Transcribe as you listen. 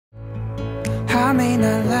I may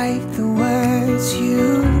not like the words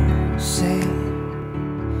you say,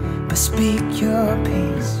 but speak your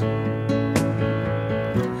peace,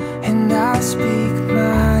 and I'll speak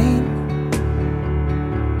mine.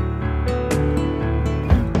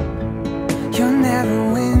 You'll never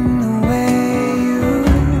win the way you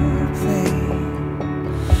play,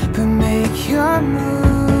 but make your move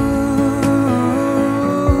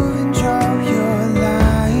and draw your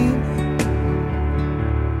line.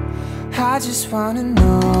 I just wanna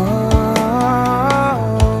know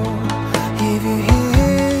if you're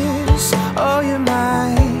his or you're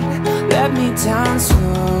mine. Let me down slow.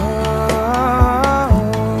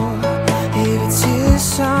 If it's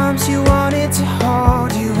his arms you wanted to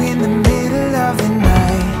hold you in the middle of the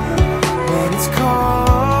night, when it's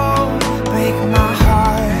cold, break my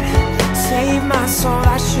heart, save my soul.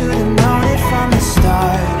 I should've known it from the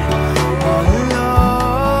start. All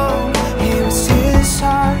alone, it was his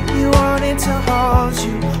heart. He wanted to hold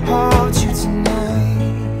you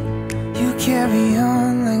tonight. You carry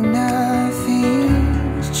on like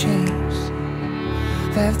nothing's changed,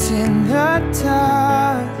 left in the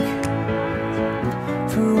dark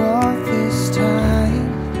for all this time.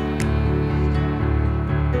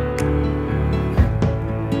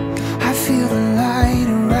 I feel the light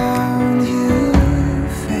around you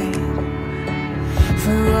fade.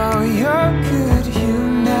 For all your good, you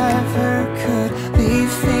never could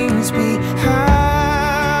leave things behind.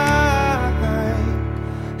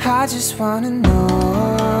 I just wanna know